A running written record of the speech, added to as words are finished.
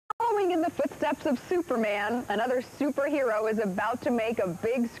Following in the footsteps of Superman, another superhero is about to make a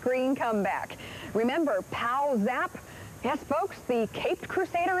big screen comeback. Remember Pal Zap? Yes, folks, the Caped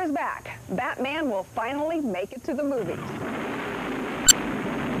Crusader is back. Batman will finally make it to the movies.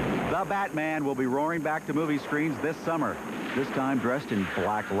 The Batman will be roaring back to movie screens this summer, this time dressed in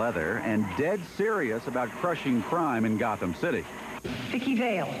black leather and dead serious about crushing crime in Gotham City. Vicky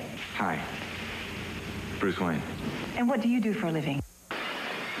Vale. Hi. Bruce Wayne. And what do you do for a living?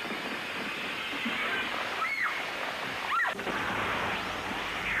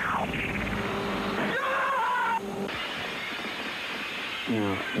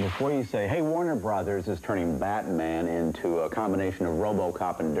 Now, before you say, hey, Warner Brothers is turning Batman into a combination of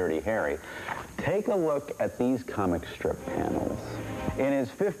RoboCop and Dirty Harry, take a look at these comic strip panels. In his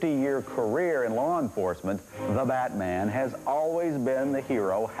 50-year career in law enforcement, the Batman has always been the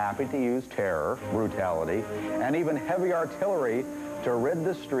hero happy to use terror, brutality, and even heavy artillery to rid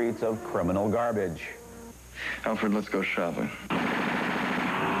the streets of criminal garbage. Alfred, let's go shopping.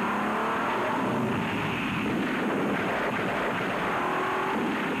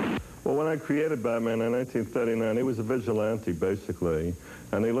 Well, when I created Batman in 1939, he was a vigilante, basically,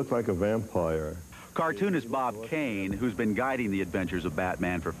 and he looked like a vampire. Cartoonist Bob Kane, who's been guiding the adventures of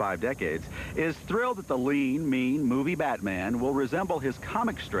Batman for 5 decades, is thrilled that the lean, mean movie Batman will resemble his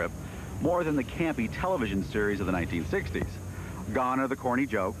comic strip more than the campy television series of the 1960s. Gone are the corny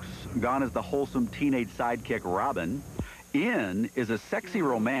jokes. Gone is the wholesome teenage sidekick Robin. In is a sexy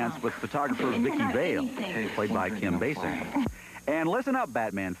romance with photographer Vicky Vale, played by Kim Basinger. And listen up,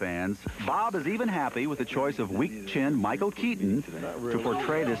 Batman fans. Bob is even happy with the choice of weak-chinned Michael Keaton to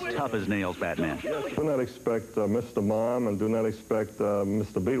portray this tough-as-nails Batman. Do not expect Mr. Mom, and do not expect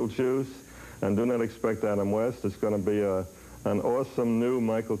Mr. Beetlejuice, and do not expect Adam West. It's going to be an awesome new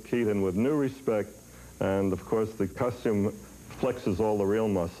Michael Keaton with new respect, and, of course, the costume flexes all the real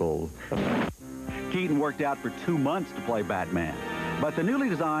muscles. Keaton worked out for 2 months to play Batman, but the newly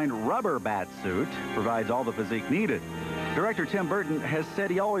designed rubber bat suit provides all the physique needed. Director Tim Burton has said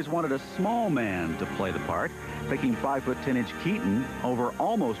he always wanted a small man to play the part, picking 5'10" Keaton over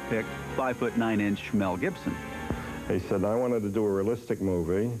almost picked 5'9" Mel Gibson. He said, I wanted to do a realistic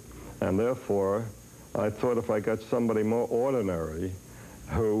movie, and therefore I thought if I got somebody more ordinary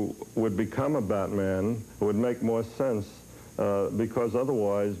who would become a Batman, it would make more sense, because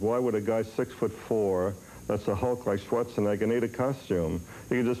otherwise, why would a guy 6'4", that's a Hulk like Schwarzenegger, need a costume?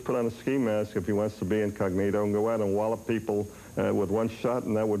 He can just put on a ski mask if he wants to be incognito and go out and wallop people with one shot,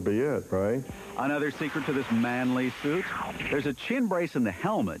 and that would be it, right? Another secret to this manly suit, there's a chin brace in the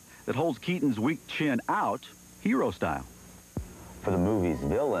helmet that holds Keaton's weak chin out, hero style. For the movie's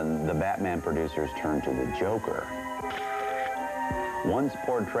villain, the Batman producers turned to the Joker. Once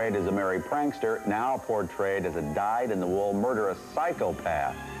portrayed as a merry prankster, now portrayed as a dyed-in-the-wool murderous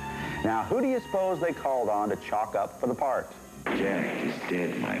psychopath. Now, who do you suppose they called on to chalk up for the part? Jack is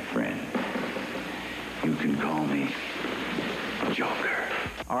dead, my friend. You can call me Joker.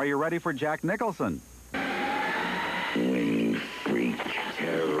 Are you ready for Jack Nicholson? Winged freak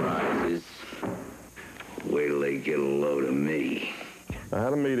terrorizes. Wait till they get a load of me. I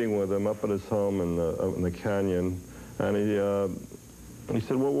had a meeting with him up at his home in the canyon, and he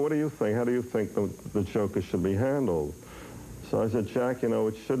said, well, what do you think? How do you think the Joker should be handled? So I said, Jack, you know,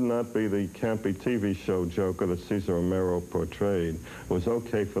 it should not be the campy TV show Joker that Cesar Romero portrayed. It was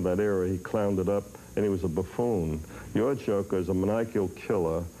okay for that era. He clowned it up, and he was a buffoon. Your Joker is a maniacal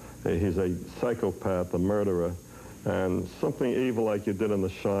killer. He's a psychopath, a murderer, and something evil like you did in The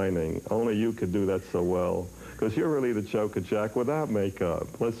Shining. Only you could do that so well, because you're really the Joker, Jack, without makeup.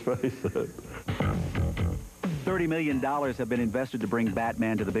 Let's face it. $30 million have been invested to bring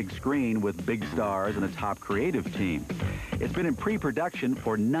Batman to the big screen with big stars and a top creative team. It's been in pre-production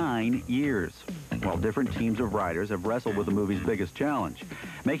for 9 years, while different teams of writers have wrestled with the movie's biggest challenge,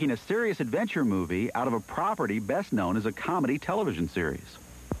 making a serious adventure movie out of a property best known as a comedy television series.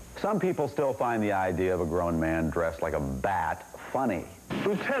 Some people still find the idea of a grown man dressed like a bat funny.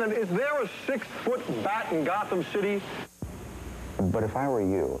 Lieutenant, is there a 6-foot bat in Gotham City? But if I were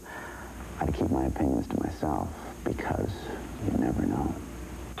you, I'd keep my opinions to myself, because you never know.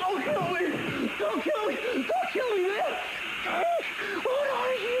 Don't kill me! Don't kill me! Don't kill me, man! What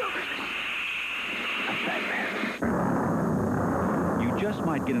are you? You just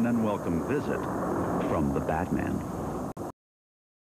might get an unwelcome visit from the Batman.